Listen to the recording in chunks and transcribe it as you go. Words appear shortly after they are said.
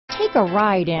Take a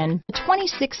ride in the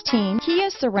 2016 Kia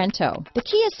Sorento. The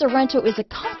Kia Sorento is a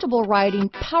comfortable riding,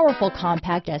 powerful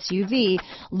compact SUV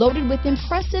loaded with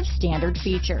impressive standard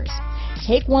features.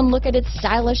 Take one look at its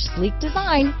stylish, sleek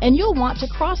design and you'll want to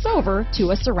cross over to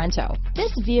a Sorento.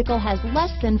 This vehicle has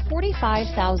less than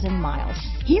 45,000 miles.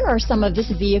 Here are some of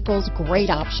this vehicle's great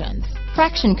options: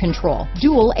 traction control,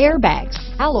 dual airbags,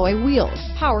 alloy wheels,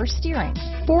 power steering,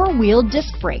 four-wheel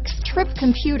disc brakes, trip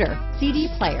computer, CD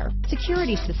player,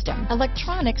 security system,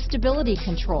 electronic stability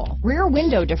control, rear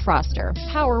window defroster,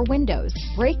 power windows,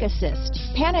 brake assist,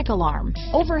 panic alarm,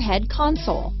 overhead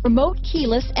console, remote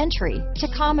keyless entry,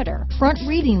 tachometer, front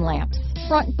reading lamps,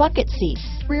 front bucket seats,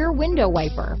 rear window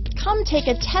wiper. Come take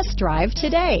a test drive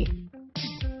today.